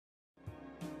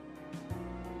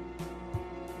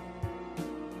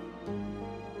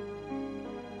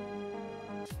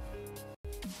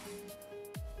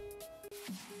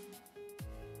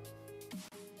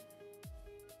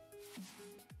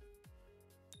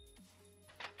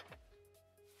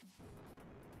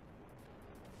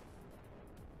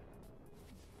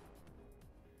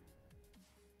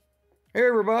Hey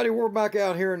everybody, we're back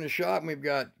out here in the shop and we've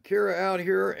got Kira out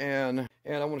here and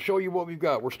I want to show you what we've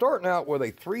got. We're starting out with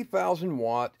a 3,000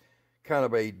 watt kind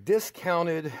of a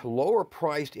discounted lower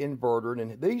priced inverter,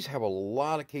 and these have a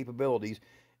lot of capabilities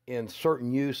in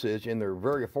certain usage and they're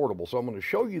very affordable. So I'm going to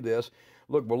show you this.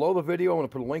 Look below the video, I'm going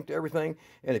to put a link to everything,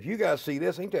 and if you guys see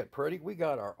this, ain't that pretty? We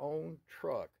got our own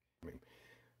truck.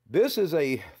 This is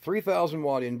a 3,000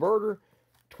 watt inverter.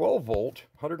 12 volt,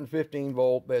 115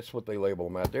 volt, that's what they label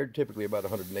them at. They're typically about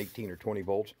 118 or 20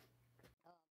 volts.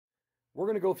 We're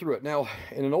going to go through it. Now,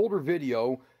 in an older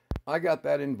video, I got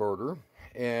that inverter,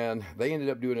 and they ended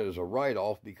up doing it as a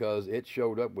write-off because it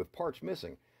showed up with parts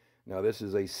missing. Now, this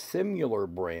is a similar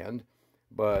brand,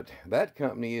 but that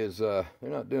company is, they're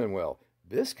not doing well.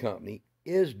 This company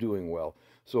is doing well.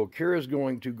 So Kira's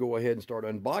going to go ahead and start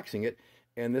unboxing it.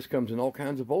 And this comes in all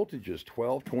kinds of voltages,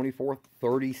 12, 24,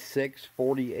 36,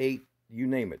 48, you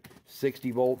name it,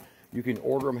 60 volt. You can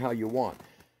order them how you want.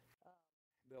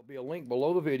 There'll be a link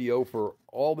below the video for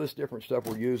all this different stuff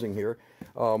we're using here.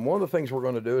 One of the things we're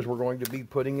going to do is we're going to be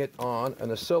putting it on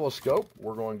an oscilloscope.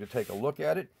 We're going to take a look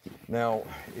at it. Now,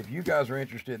 if you guys are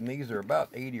interested in these, they're about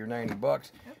 80 or 90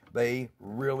 bucks. They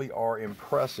really are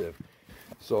impressive.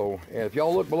 So, and if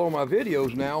y'all look below my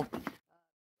videos now,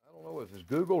 I don't know if it's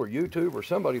Google or YouTube or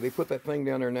somebody, they put that thing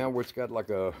down there now where it's got like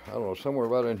a, I don't know, somewhere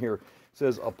right in here, it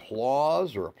says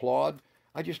applause or applaud.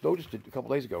 I just noticed it a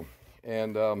couple days ago.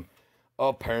 And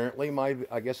apparently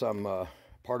I guess I'm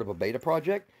part of a beta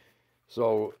project.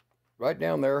 So right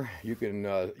down there, you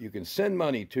can send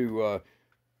money to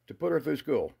put her through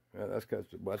school. That's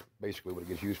basically what it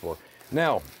gets used for.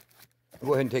 Now,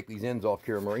 go ahead and take these ends off,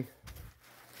 Kira Marie.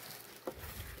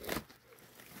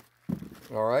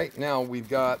 All right, now we've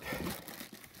got,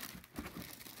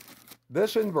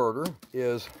 this inverter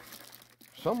is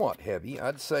somewhat heavy.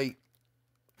 I'd say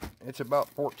it's about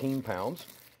 14 pounds.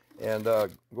 And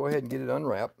go ahead and get it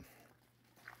unwrapped.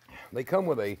 They come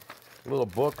with a little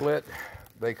booklet.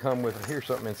 They come with, here's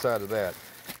something inside of that.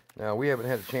 Now, we haven't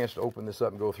had a chance to open this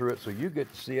up and go through it, so you get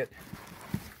to see it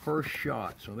first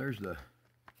shot. So there's the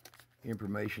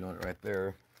information on it right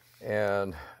there.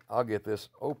 And I'll get this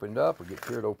opened up, or get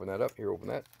Kira to open that up. Here, open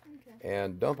that. Okay.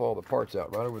 And dump all the parts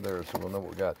out right over there so we'll know what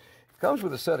we got. It comes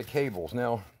with a set of cables.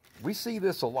 Now, we see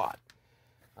this a lot.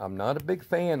 I'm not a big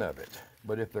fan of it,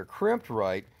 but if they're crimped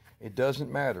right, it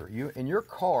doesn't matter. You, in your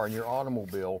car, in your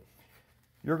automobile,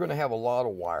 you're going to have a lot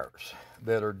of wires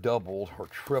that are doubled or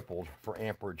tripled for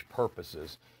amperage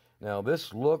purposes. Now,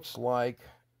 this looks like,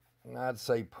 I'd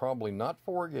say probably not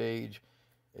 4 gauge.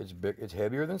 It's big, it's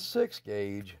heavier than 6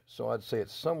 gauge, so I'd say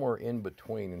it's somewhere in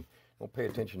between. And don't pay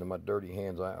attention to my dirty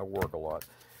hands. I work a lot.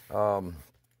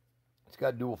 It's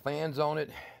got dual fans on it.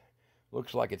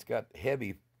 Looks like it's got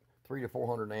heavy 300 to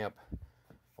 400 amp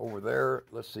over there.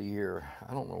 Let's see here.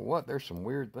 I don't know what. There's some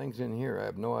weird things in here. I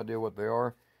have no idea what they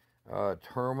are.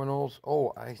 Terminals.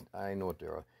 Oh, I know what they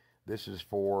are. This is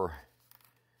for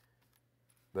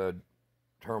the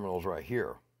terminals right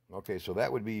here. Okay, so that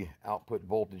would be output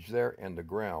voltage there and the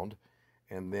ground.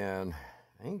 And then,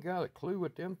 I ain't got a clue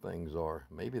what them things are.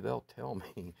 Maybe they'll tell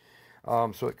me.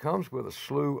 So it comes with a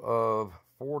slew of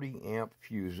 40 amp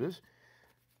fuses.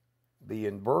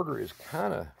 The inverter is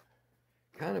kind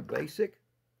of basic.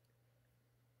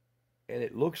 And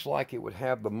it looks like it would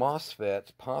have the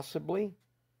MOSFETs possibly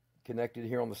connected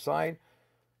here on the side.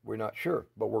 We're not sure,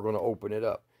 but we're going to open it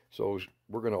up. So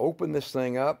we're going to open this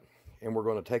thing up and we're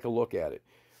going to take a look at it.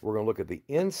 We're going to look at the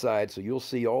inside, so you'll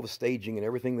see all the staging and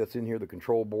everything that's in here, the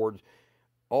control boards,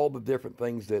 all the different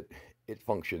things that it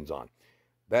functions on.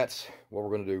 That's what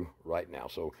we're going to do right now.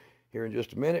 So here in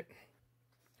just a minute,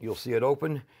 you'll see it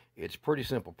open. It's a pretty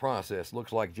simple process.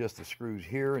 Looks like just the screws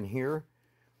here and here.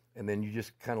 And then you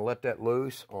just kind of let that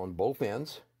loose on both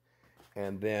ends.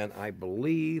 And then I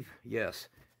believe, yes,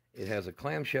 it has a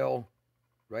clamshell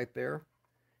right there.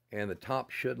 And the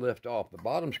top should lift off. The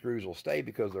bottom screws will stay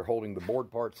because they're holding the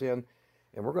board parts in.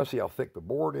 And we're going to see how thick the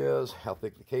board is, how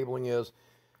thick the cabling is.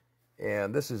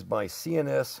 And this is by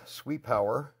CNS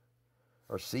SWI-Power,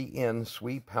 or CN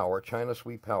SWI-Power, China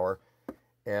SWI-Power.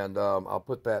 And I'll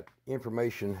put that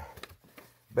information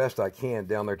best I can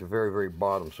down there at the very, very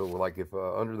bottom. So like if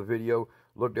under the video,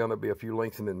 look down, there'll be a few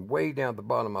links. And then way down at the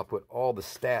bottom, I'll put all the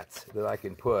stats that I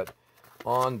can put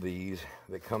on these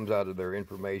that comes out of their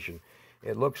information.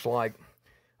 It looks like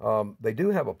they do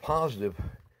have a positive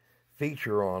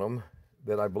feature on them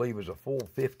that I believe is a full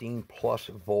 15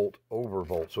 plus volt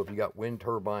overvolt. So if you got wind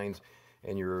turbines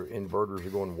and your inverters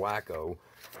are going wacko,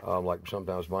 like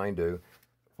sometimes mine do,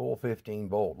 full 15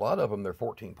 volt. A lot of them, they're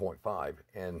 14.5.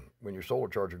 And when your solar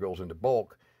charger goes into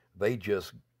bulk, they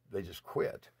just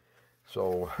quit.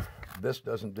 So this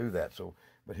doesn't do that. So,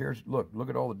 but here's, look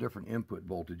at all the different input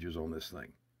voltages on this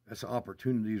thing. That's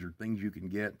opportunities or things you can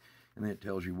get, and then it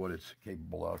tells you what it's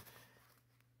capable of.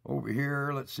 Over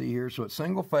here, let's see here. So it's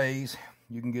single phase.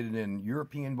 You can get it in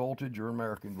European voltage or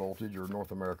American voltage or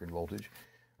North American voltage,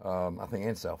 I think,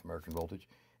 and South American voltage.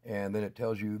 And then it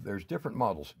tells you there's different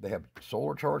models. They have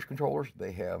solar charge controllers.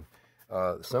 They have,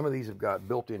 some of these have got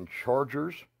built-in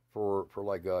chargers for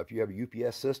like if you have a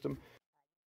UPS system,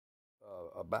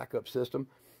 a backup system.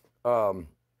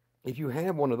 If you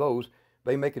have one of those,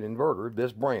 they make an inverter,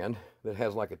 this brand, that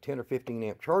has like a 10 or 15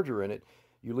 amp charger in it.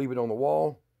 You leave it on the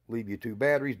wall, leave you 2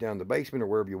 batteries down in the basement or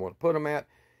wherever you want to put them at.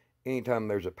 Anytime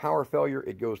there's a power failure,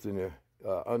 it goes to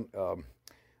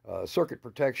the circuit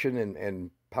protection and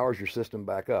powers your system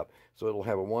back up. So it'll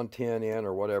have a 110 in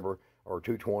or whatever, or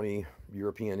 220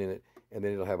 European in it, and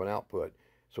then it'll have an output.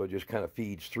 So it just kind of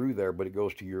feeds through there, but it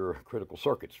goes to your critical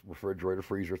circuits, refrigerator,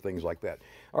 freezer, things like that.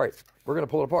 All right, we're going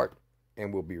to pull it apart,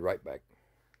 and we'll be right back.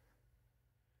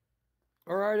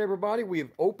 All right, everybody,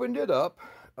 we've opened it up.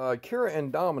 Kira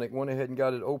and Dominic went ahead and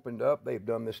got it opened up. They've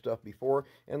done this stuff before,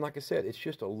 and like I said, it's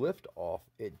just a lift off.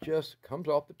 It just comes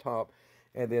off the top,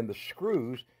 and then the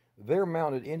screws, they're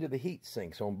mounted into the heat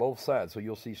sinks on both sides. So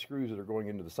you'll see screws that are going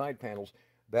into the side panels.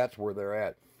 That's where they're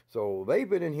at. So they've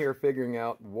been in here figuring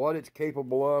out what it's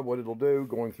capable of, what it'll do,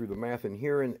 going through the math in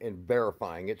here and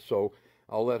verifying it. So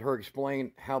I'll let her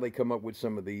explain how they come up with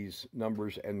some of these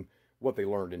numbers and what they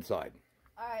learned inside.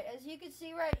 All right, as you can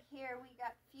see right here, we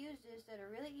got fuses that are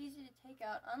really easy to take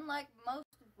out, unlike most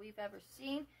we've ever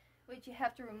seen, which you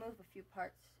have to remove a few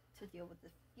parts to deal with the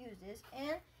fuses.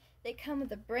 And they come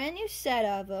with a brand new set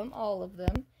of them, all of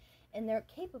them, and they're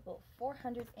capable of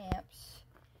 400 amps.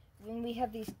 When we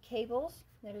have these cables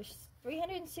that are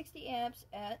 360 amps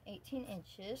at 18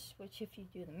 inches, which if you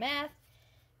do the math,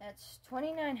 that's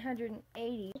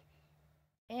 2,980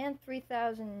 and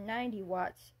 3,090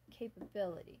 watts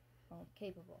capability.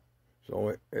 Capable.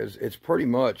 So it's pretty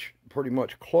much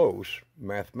close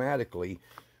mathematically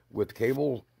with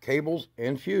cables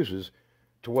and fuses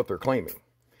to what they're claiming.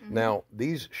 Mm-hmm. Now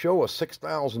these show a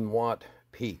 6,000 watt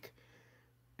peak.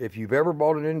 If you've ever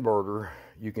bought an inverter,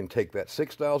 you can take that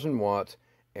 6,000 watts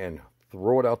and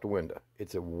throw it out the window.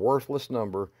 It's a worthless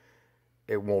number.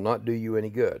 It will not do you any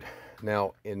good.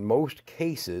 Now in most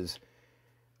cases,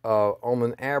 on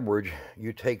an average,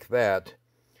 you take that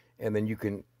and then you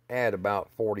can add about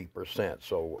 40%.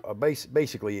 So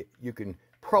basically, you can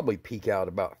probably peak out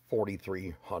about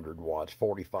 4,300 watts,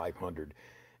 4,500,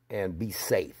 and be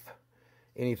safe.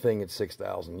 Anything at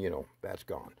 6,000, you know, that's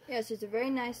gone. Yes, it's a very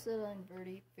nice little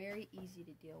inverter, very easy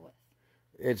to deal with.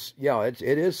 It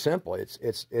is simple.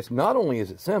 It's not only is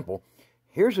it simple.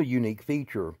 Here's a unique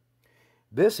feature.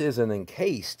 This is an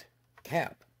encased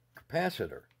cap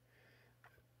capacitor.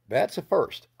 That's a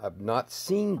first. I've not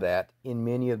seen that in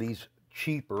many of these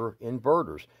cheaper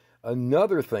inverters.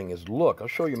 Another thing is, look, I'll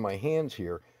show you my hands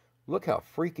here. Look how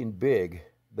freaking big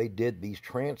they did these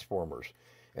transformers.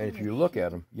 And if you look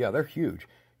at them, yeah, they're huge.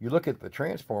 You look at the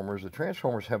transformers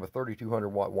have a 3,200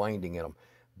 watt winding in them.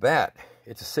 That,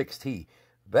 it's a 6T.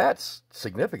 That's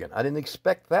significant. I didn't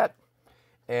expect that.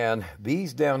 And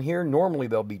these down here, normally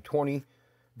they'll be 20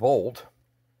 volt,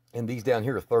 and these down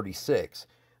here are 36.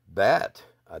 That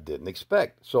I didn't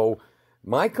expect. So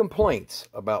my complaints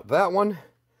about that one,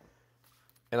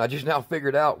 and I just now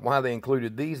figured out why they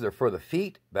included these. They're for the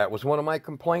feet. That was one of my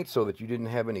complaints, so that you didn't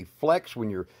have any flex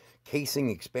when your casing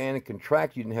expand and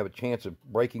contract. You didn't have a chance of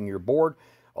breaking your board.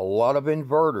 A lot of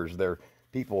inverters,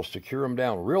 people secure them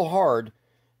down real hard,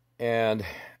 and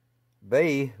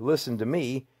they listened to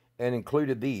me and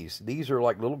included these. These are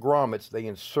like little grommets they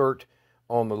insert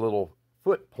on the little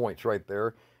foot points right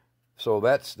there. So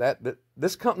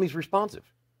this company's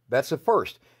responsive. That's the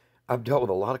first. I've dealt with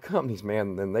a lot of companies,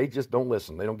 man, and they just don't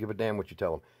listen. They don't give a damn what you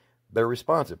tell them. They're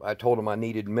responsive. I told them I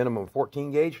needed minimum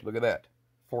 14 gauge. Look at that,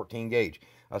 14 gauge.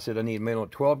 I said I need minimum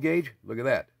 12 gauge. Look at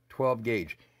that, 12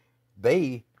 gauge.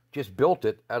 They just built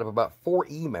it out of about 4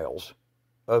 emails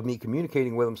of me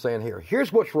communicating with them saying,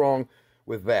 here's what's wrong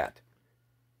with that.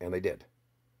 And they did.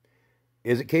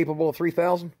 Is it capable of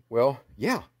 3,000? Well,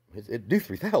 yeah, it do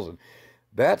 3,000.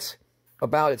 That's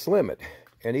about its limit.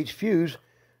 And each fuse,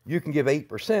 you can give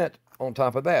 8% on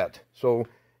top of that. So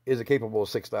is it capable of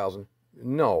 6,000?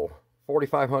 No.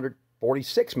 4,500,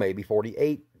 46 maybe,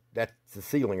 48. That's the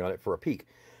ceiling on it for a peak.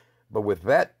 But with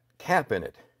that cap in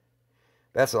it,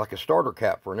 that's like a starter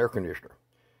cap for an air conditioner.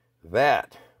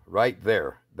 That right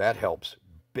there, that helps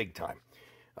big time.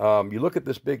 You look at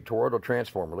this big toroidal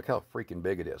transformer. Look how freaking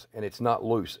big it is. And it's not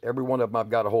loose. Every one of them I've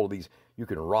got a hold of these. You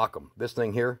can rock them. This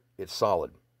thing here, it's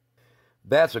solid.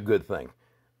 That's a good thing.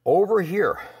 Over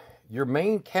here, your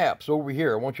main caps over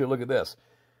here, I want you to look at this.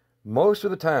 Most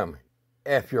of the time,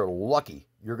 if you're lucky,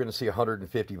 you're going to see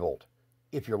 150 volt.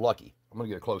 If you're lucky. I'm going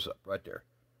to get a close-up right there.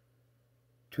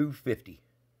 250.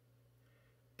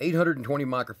 820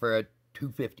 microfarad,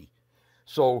 250.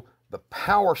 So the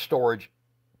power storage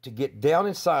to get down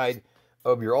inside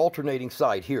of your alternating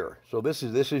side here. So this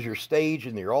is your stage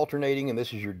and your alternating, and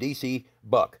this is your DC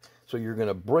buck. So you're going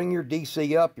to bring your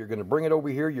DC up, you're going to bring it over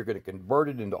here, you're going to convert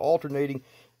it into alternating,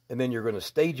 and then you're going to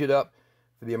stage it up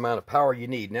for the amount of power you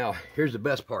need. Now, here's the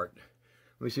best part.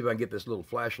 Let me see if I can get this little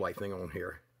flashlight thing on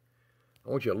here. I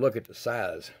want you to look at the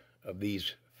size of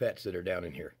these FETs that are down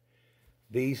in here.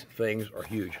 These things are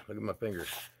huge. Look at my fingers.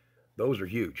 Those are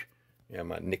huge. Yeah,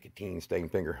 my nicotine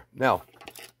stained finger. Now,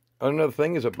 another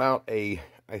thing is about I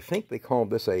think they call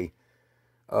this a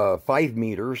 5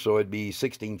 meter, so it'd be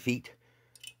 16 feet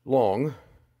long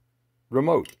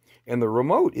remote. And the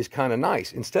remote is kind of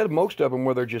nice. Instead of most of them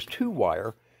where they're just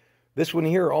 2-wire, this one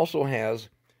here also has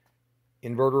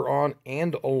inverter on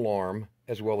and alarm,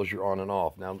 as well as your on and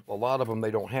off. Now, a lot of them,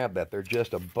 they don't have that. They're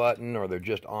just a button, or they're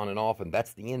just on and off, and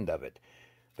that's the end of it.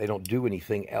 They don't do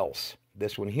anything else.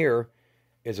 This one here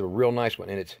is a real nice one,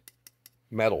 and it's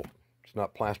metal. It's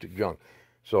not plastic junk.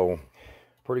 So,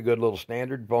 pretty good little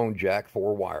standard bone jack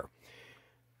 4-wire.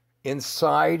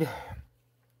 Inside,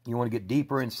 you want to get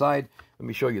deeper inside. Let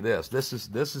me show you this. This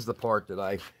is the part that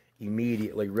I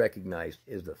immediately recognized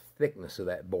is the thickness of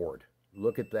that board.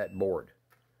 Look at that board.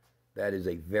 That is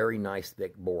a very nice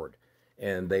thick board,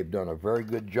 and they've done a very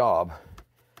good job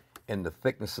in the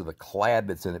thickness of the clad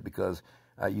that's in it, because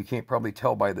you can't probably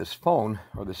tell by this phone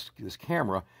or this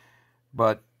camera,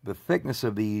 but the thickness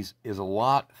of these is a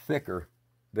lot thicker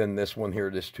than this one here,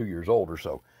 this 2 years old or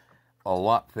so. A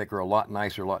lot thicker, a lot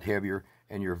nicer, a lot heavier,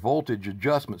 and your voltage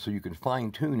adjustment, so you can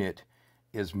fine-tune it,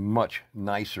 is much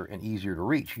nicer and easier to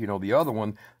reach. You know, the other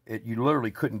one, you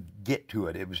literally couldn't get to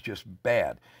it. It was just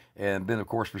bad. And then, of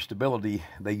course, for stability,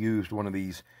 they used one of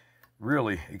these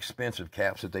really expensive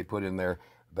caps that they put in there.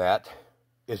 That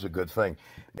is a good thing.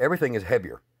 Everything is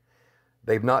heavier.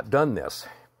 They've not done this.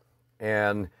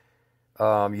 And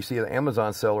you see the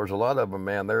Amazon sellers, a lot of them,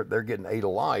 man, they're getting ate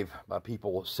alive by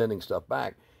people sending stuff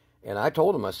back. And I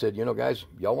told them, I said, you know, guys,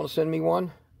 y'all want to send me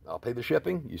one? I'll pay the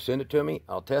shipping. You send it to me.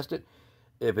 I'll test it.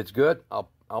 If it's good,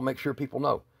 I'll make sure people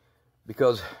know.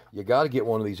 Because you got to get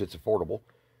one of these that's affordable.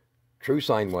 True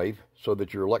sine wave, so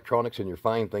that your electronics and your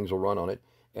fine things will run on it.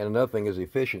 And another thing is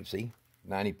efficiency,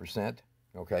 90%.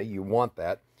 Okay, you want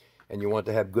that. And you want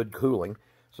to have good cooling.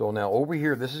 So now over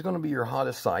here, this is going to be your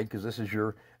hottest side, because this is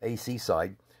your AC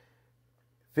side.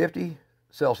 50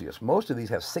 Celsius. Most of these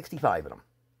have 65 in them.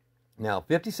 Now,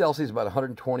 50 Celsius is about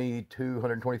 122,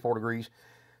 124 degrees.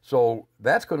 So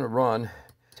that's going to run,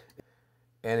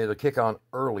 and it'll kick on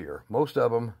earlier. Most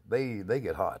of them, they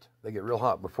get hot. They get real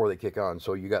hot before they kick on.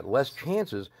 So you got less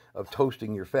chances of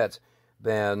toasting your FETs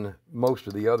than most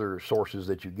of the other sources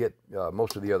that you get,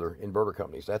 most of the other inverter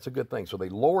companies. That's a good thing. So they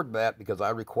lowered that because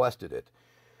I requested it.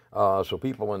 So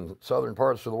people in southern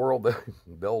parts of the world,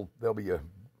 they'll be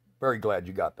very glad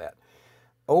you got that.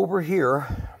 Over here,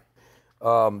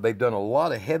 they've done a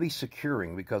lot of heavy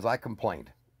securing because I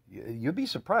complained. You'd be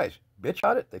surprised. Bitch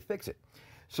got it, they fix it.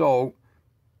 So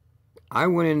I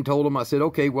went in and told them, I said,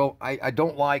 okay, well, I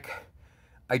don't like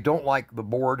the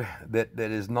board that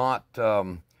is not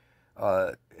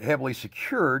heavily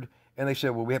secured. And they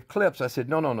said, well, we have clips. I said,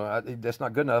 no, that's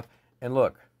not good enough. And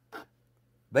look,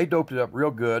 they doped it up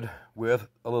real good with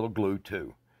a little glue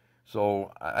too.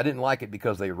 So I didn't like it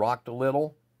because they rocked a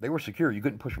little. They were secure. You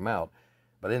couldn't push them out,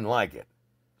 but I didn't like it.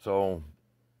 So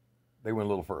they went a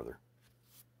little further.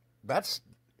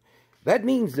 That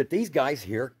means that these guys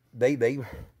here, they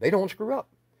don't screw up.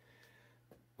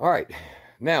 All right.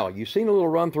 Now, you've seen a little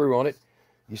run through on it.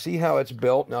 You see how it's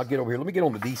built. Now, get over here. Let me get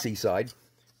on the DC side.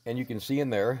 And you can see in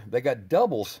there, they got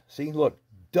doubles. See, look,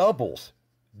 doubles.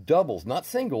 Doubles, not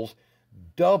singles,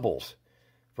 doubles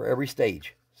for every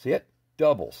stage. See it?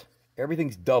 Doubles.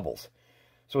 Everything's doubles.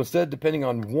 So instead of depending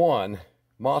on one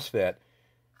MOSFET,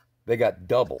 they got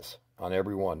doubles on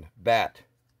every one. That.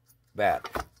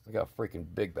 Look how freaking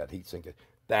big that heatsink is.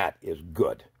 That is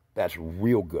good. That's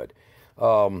real good.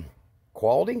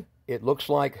 Quality, it looks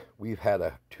like we've had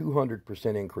a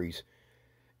 200% increase.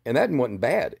 And that wasn't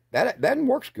bad. That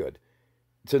works good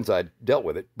since I dealt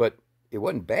with it, but it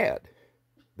wasn't bad.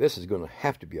 This is going to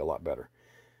have to be a lot better.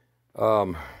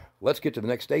 Let's get to the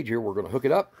next stage here. We're going to hook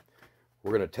it up.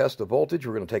 We're going to test the voltage.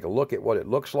 We're going to take a look at what it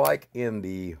looks like in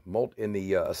the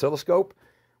oscilloscope.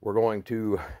 We're going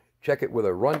to check it with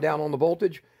a rundown on the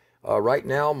voltage. Right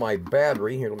now, my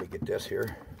battery, here, let me get this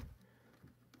here.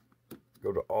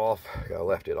 go to off. I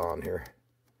left it on here.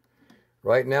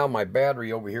 Right now, my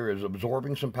battery over here is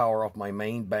absorbing some power off my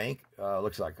main bank.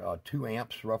 Looks like 2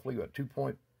 amps roughly, but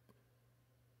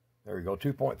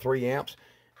 2.3 amps.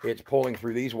 It's pulling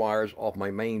through these wires off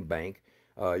my main bank.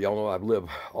 Y'all know I live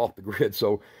off the grid,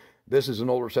 so this is an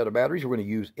older set of batteries. We're going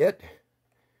to use it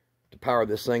to power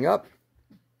this thing up,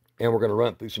 and we're going to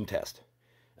run it through some tests.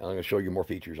 And I'm going to show you more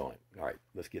features on it. All right,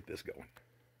 let's get this going.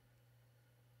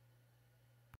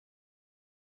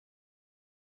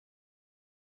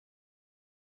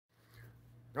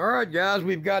 All right, guys,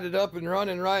 we've got it up and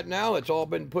running right now. It's all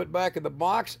been put back in the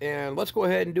box, and let's go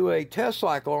ahead and do a test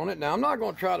cycle on it. Now, I'm not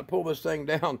going to try to pull this thing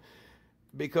down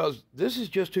because this is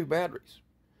just 2 batteries.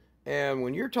 And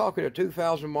when you're talking a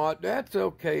 2,000 watt, that's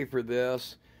okay for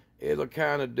this. It'll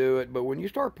kind of do it. But when you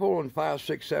start pulling 500,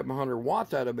 600, 700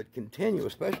 watts out of it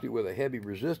continuous, especially with a heavy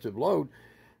resistive load,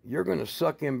 you're going to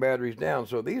suck in batteries down.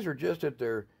 So these are just at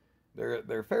their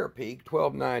fair peak,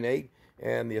 1298.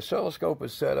 And the oscilloscope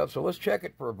is set up, so let's check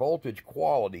it for voltage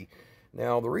quality.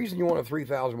 Now, the reason you want a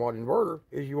 3,000 watt inverter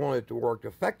is you want it to work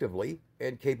effectively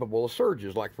and capable of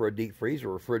surges, like for a deep freeze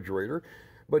or refrigerator,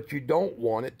 but you don't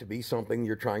want it to be something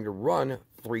you're trying to run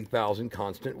 3,000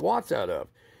 constant watts out of.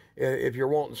 If you're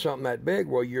wanting something that big,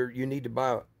 well, you need to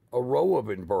buy a row of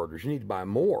inverters. You need to buy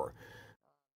more.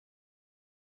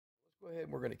 Let's go ahead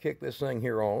and we're going to kick this thing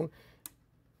here on.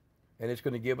 And it's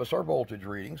going to give us our voltage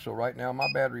reading. So right now my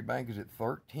battery bank is at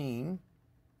 13.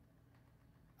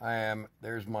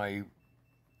 There's my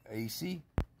AC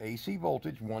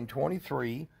voltage,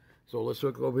 123. So let's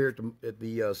look over here at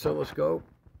the oscilloscope.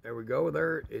 There we go.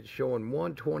 There it's showing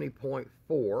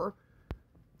 120.4.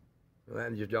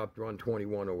 That just dropped to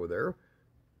 121 over there.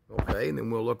 Okay, and then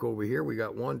we'll look over here. We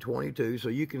got 122. So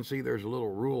you can see there's a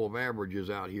little rule of averages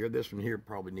out here. This one here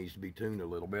probably needs to be tuned a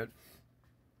little bit.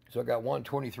 So I got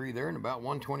 123 there and about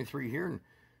 123 here and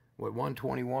with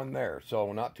 121 there.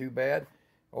 So not too bad.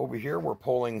 Over here we're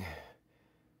pulling,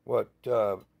 what,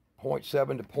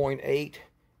 0.7 to 0.8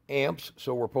 amps.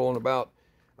 So we're pulling about,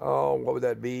 what would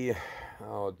that be,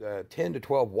 10 to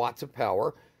 12 watts of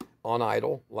power on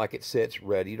idle, like it sits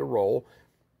ready to roll.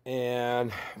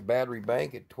 And battery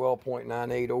bank at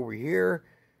 12.98 over here,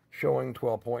 showing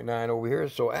 12.9 over here.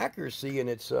 So accuracy, and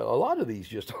it's a lot of these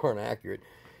just aren't accurate.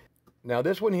 Now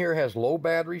this one here has low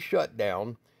battery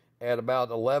shutdown at about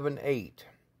 11.8,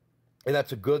 and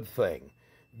that's a good thing.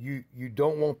 You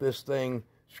don't want this thing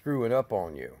screwing up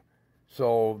on you.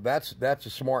 So that's a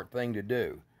smart thing to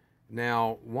do.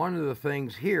 Now one of the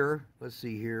things here, let's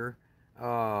see here,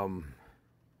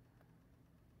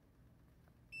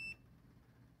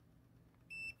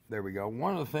 there we go.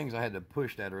 One of the things I had to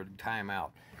push that or time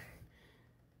out.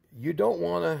 You don't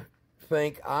want to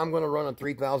think I'm going to run a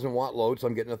 3,000 watt load, so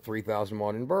I'm getting a 3,000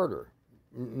 watt inverter.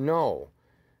 No,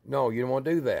 you don't want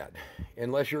to do that.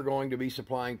 Unless you're going to be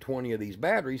supplying 20 of these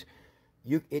batteries,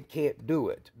 it can't do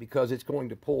it because it's going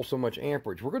to pull so much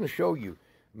amperage. We're going to show you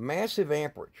massive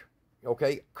amperage,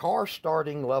 okay, car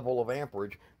starting level of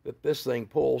amperage that this thing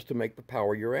pulls to make the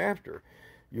power you're after.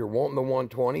 You're wanting the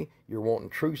 120, you're wanting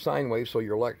true sine waves, so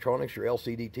your electronics, your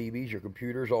LCD TVs, your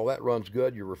computers, all that runs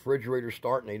good. Your refrigerators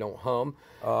start and they don't hum.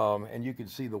 And you can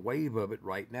see the wave of it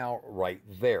right now, right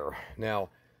there.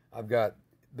 Now, I've got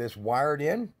this wired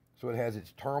in, so it has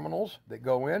its terminals that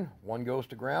go in. One goes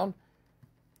to ground,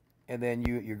 and then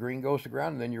your green goes to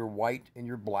ground, and then your white and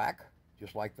your black,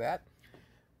 just like that.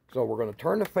 So we're going to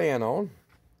turn the fan on.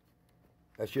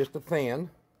 That's just the fan.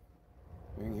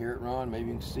 You can hear it run. Maybe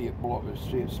you can see it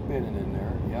see it spinning in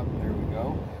there. Yep, there we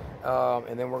go.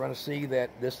 And then we're going to see that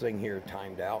this thing here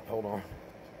timed out. Hold on.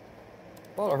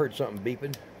 Thought I heard something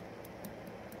beeping.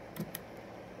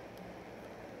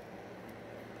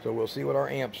 So we'll see what our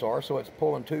amps are. So it's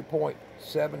pulling 2.7,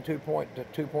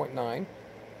 2.9.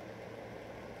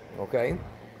 Okay.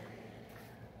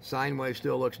 Sine wave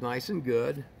still looks nice and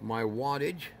good. My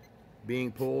wattage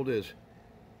being pulled is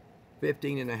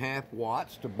 15.5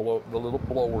 watts to blow the little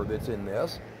blower that's in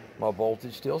this. My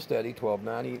voltage still steady,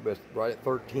 1290, but right at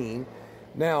 13.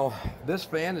 Now, this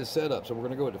fan is set up, so we're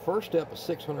going to go with the first step of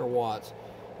 600 watts.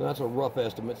 And that's a rough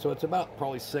estimate, so it's about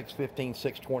probably 615,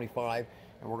 625,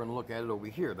 and we're going to look at it over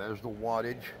here. There's the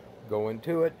wattage going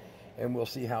to it, and we'll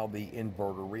see how the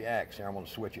inverter reacts. Here, I'm going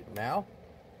to switch it now.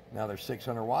 Now there's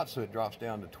 600 watts, so it drops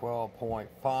down to 12.5,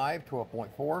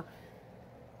 12.4.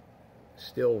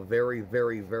 Still very,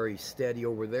 very, very steady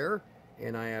over there.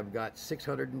 And I have got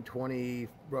 620,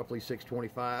 roughly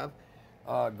 625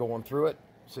 going through it.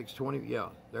 620, yeah,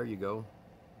 there you go.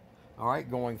 All right,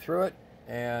 going through it,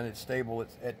 and it's stable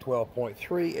at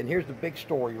 12.3. And here's the big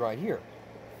story right here.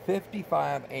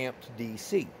 55 amps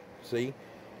DC, see?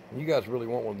 You guys really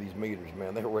want one of these meters,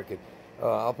 man. They're wicked.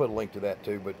 I'll put a link to that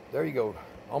too. But there you go,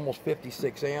 almost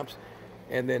 56 amps.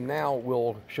 And then now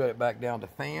we'll shut it back down to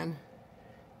fan.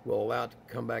 We'll allow it to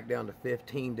come back down to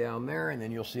 15 down there, and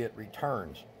then you'll see it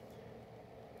returns.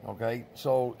 Okay,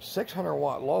 so 600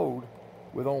 watt load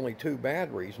with only 2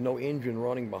 batteries, no engine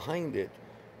running behind it.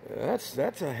 That's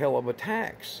a hell of a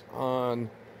tax on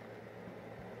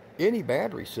any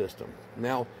battery system.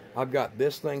 Now, I've got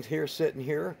this thing here sitting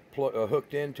here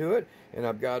hooked into it, and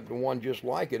I've got the one just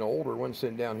like it, an older one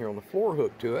sitting down here on the floor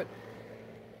hooked to it.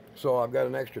 So I've got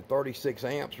an extra 36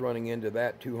 amps running into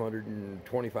that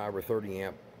 225 or 30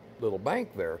 amp little bank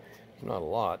there. It's not a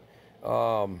lot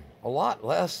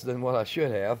less than what I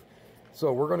should have.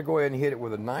 So we're going to go ahead and hit it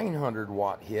with a 900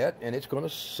 watt hit, and it's going to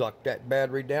suck that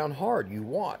battery down hard. You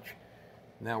watch.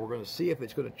 Now we're going to see if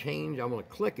it's going to change. I'm going to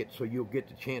click it so you'll get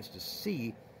the chance to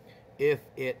see if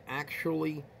it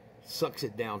actually sucks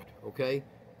it down, okay?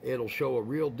 It'll show a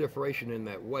real differentiation in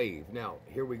that wave. Now,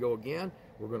 here we go again.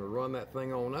 We're going to run that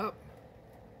thing on up.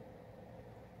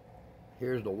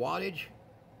 Here's the wattage.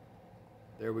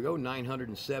 There we go,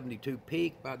 972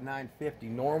 peak, about 950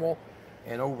 normal.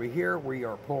 And over here, we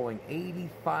are pulling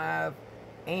 85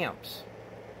 amps,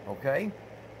 okay?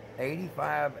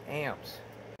 85 amps.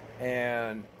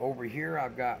 And over here,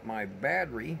 I've got my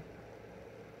battery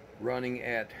running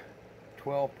at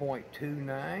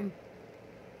 12.29,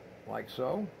 like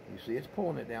so. You see, it's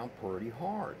pulling it down pretty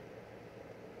hard.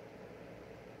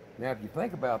 Now, if you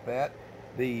think about that,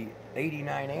 the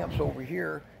 89 amps over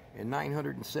here and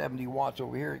 970 watts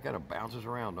over here, it kind of bounces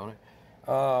around on it.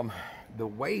 The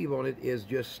wave on it is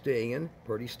just staying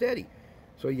pretty steady.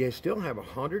 So you still have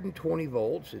 120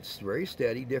 volts. It's very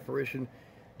steady.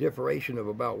 Differentiation of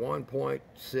about 1.6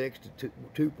 to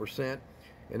 2%.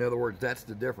 In other words, that's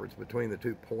the difference between the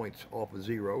 2 points off of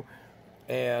zero.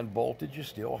 And voltage is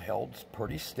still held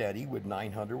pretty steady with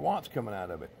 900 watts coming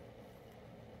out of it.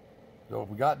 So if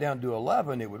we got down to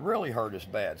 11, it would really hurt us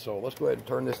bad. So let's go ahead and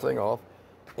turn this thing off,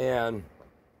 and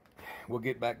we'll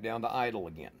get back down to idle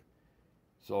again.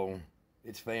 So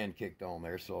it's fan kicked on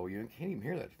there, so you can't even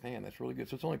hear that fan. That's really good.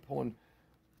 So it's only pulling,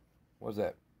 what is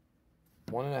that,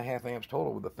 1.5 amps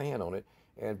total with the fan on it,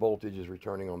 and voltage is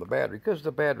returning on the battery because of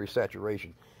the battery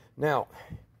saturation. Now,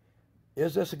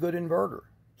 is this a good inverter?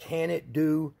 Can it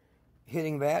do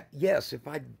hitting that? Yes, if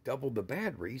I doubled the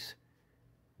batteries,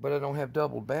 but I don't have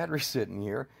doubled batteries sitting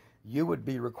here, you would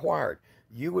be required.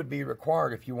 You would be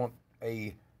required, if you want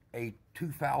a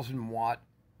 2,000 watt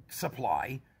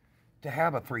supply, to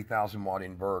have a 3,000 watt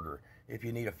inverter. If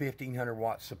you need a 1,500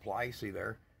 watt supply, see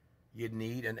there, you'd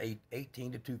need an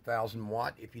 18 to 2,000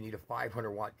 watt. If you need a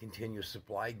 500 watt continuous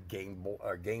supply, game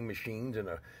machines and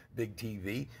a big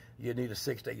TV, you'd need a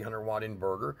 600 to 800 watt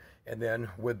inverter. And then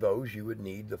with those, you would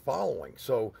need the following.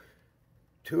 So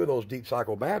 2 of those deep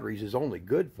cycle batteries is only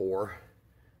good for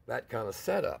that kind of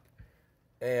setup.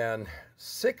 And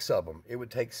 6 of them, it would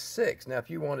take 6. Now, if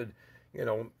you wanted,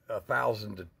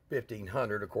 1,000 to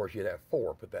 1,500, of course, you'd have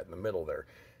 4. Put that in the middle there.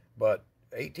 But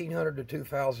 1,800 to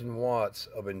 2,000 watts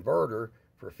of inverter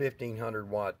for 1,500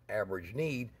 watt average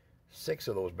need, 6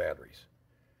 of those batteries.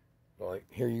 So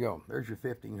here you go. There's your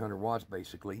 1,500 watts,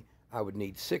 basically. I would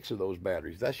need 6 of those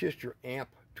batteries. That's just your amp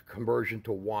conversion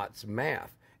to watts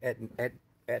math at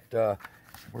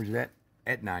where's that?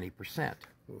 At 90%.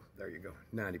 Ooh, there you go,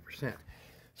 90%.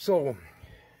 So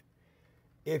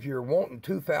if you're wanting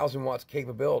 2,000 watts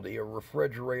capability, a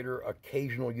refrigerator,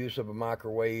 occasional use of a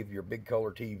microwave, your big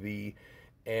color TV,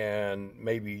 and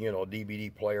maybe, a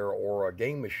DVD player or a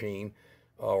game machine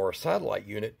or a satellite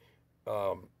unit,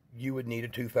 you would need a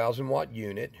 2,000 watt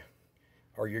unit,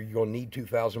 or you're going to need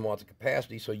 2,000 watts of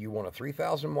capacity. So you want a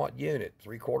 3,000 watt unit,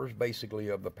 3/4 basically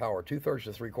of the power, 2/3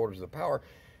 to 3/4 of the power.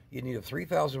 You need a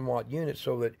 3,000 watt unit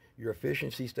so that your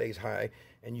efficiency stays high,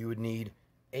 and you would need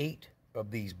 8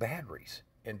 of these batteries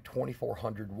and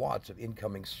 2,400 watts of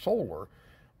incoming solar,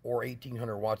 or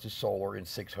 1,800 watts of solar and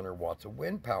 600 watts of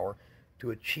wind power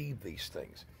to achieve these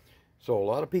things. So a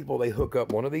lot of people, they hook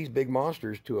up one of these big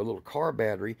monsters to a little car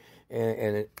battery,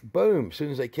 and it, boom, as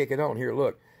soon as they kick it on, here,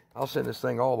 look, I'll send this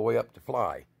thing all the way up to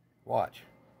fly. Watch.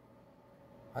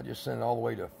 I just sent it all the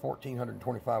way to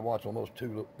 1,425 watts on those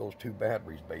two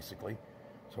batteries, basically.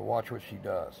 So watch what she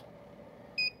does.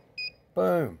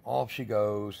 Boom, off she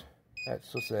goes. That's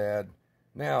so sad.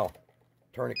 Now,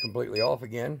 turn it completely off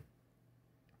again.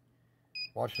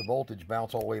 Watch the voltage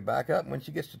bounce all the way back up. When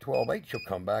she gets to 12.8, she'll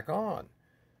come back on.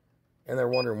 And they're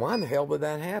wondering, why in the hell did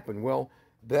that happen? Well,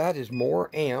 that is more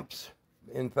amps.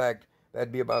 In fact,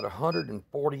 that'd be about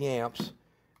 140 amps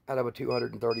out of a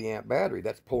 230 amp battery.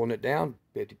 That's pulling it down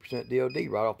 50% DOD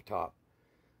right off the top.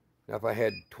 Now, if I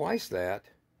had twice that,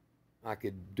 I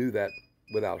could do that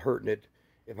without hurting it.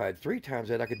 If I had 3 times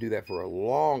that, I could do that for a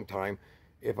long time.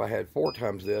 If I had 4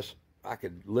 times this, I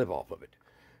could live off of it.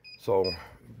 So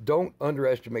don't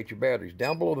underestimate your batteries.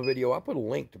 Down below the video, I put a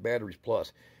link to Batteries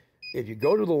Plus. If you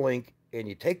go to the link and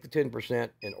you take the 10%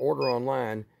 and order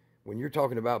online, when you're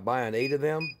talking about buying 8 of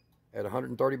them at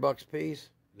 130 bucks a piece,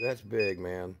 that's big,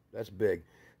 man. That's big.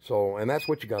 So, and that's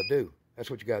what you got to do. That's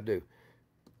what you got to do.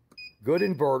 Good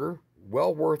inverter,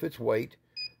 well worth its weight,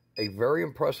 a very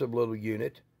impressive little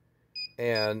unit,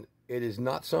 and it is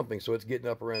not something, so it's getting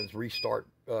up around its restart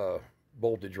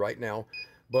voltage right now.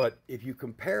 But if you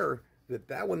compare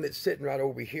that one that's sitting right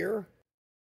over here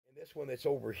and this one that's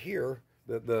over here,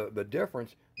 the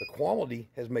difference, the quality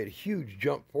has made a huge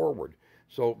jump forward.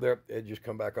 So there, it just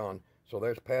come back on. So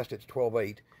there's past its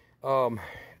 12.8,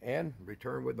 and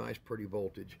return with nice pretty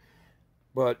voltage.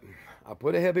 But I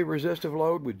put a heavy resistive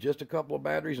load with just a couple of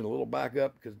batteries and a little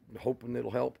backup, because hoping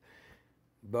it'll help.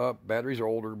 The batteries are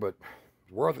older, but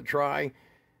it's worth a try.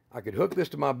 I could hook this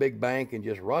to my big bank and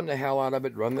just run the hell out of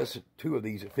it. Run this 2 of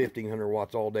these at 1500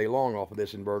 watts all day long off of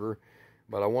this inverter.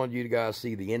 But I wanted you guys to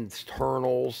see the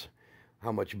internals,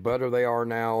 how much better they are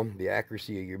now, the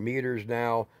accuracy of your meters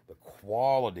now, the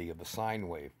quality of the sine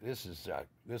wave. This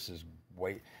is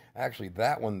way. Actually,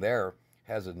 that one there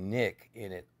has a nick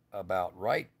in it about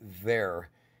right there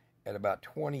at about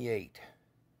 28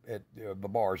 at the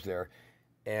bars there,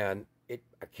 and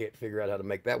I can't figure out how to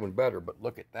make that one better. But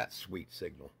look at that sweet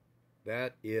signal.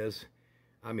 That is,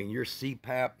 I mean, your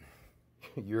CPAP,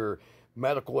 your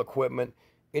medical equipment,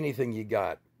 anything you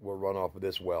got will run off of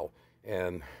this well.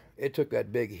 And it took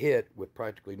that big hit with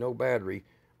practically no battery,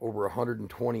 over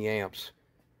 120 amps.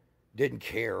 Didn't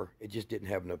care. It just didn't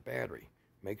have enough battery.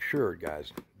 Make sure,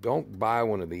 guys, don't buy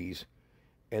one of these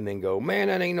and then go, man,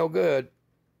 that ain't no good.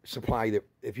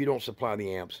 If you don't supply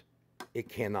the amps, it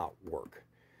cannot work.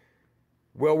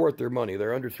 Well worth their money.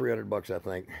 They're under 300 bucks, I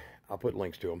think. I'll put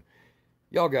links to them.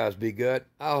 Y'all guys be good.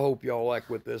 I hope y'all like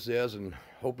what this is, and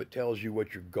hope it tells you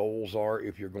what your goals are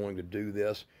if you're going to do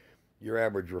this. Your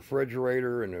average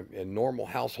refrigerator and normal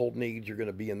household needs, you're going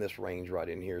to be in this range right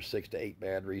in here, 6 to 8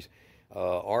 batteries.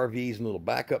 RVs and little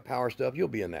backup power stuff, you'll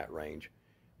be in that range.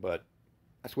 But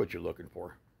that's what you're looking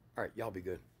for. All right, y'all be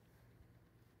good.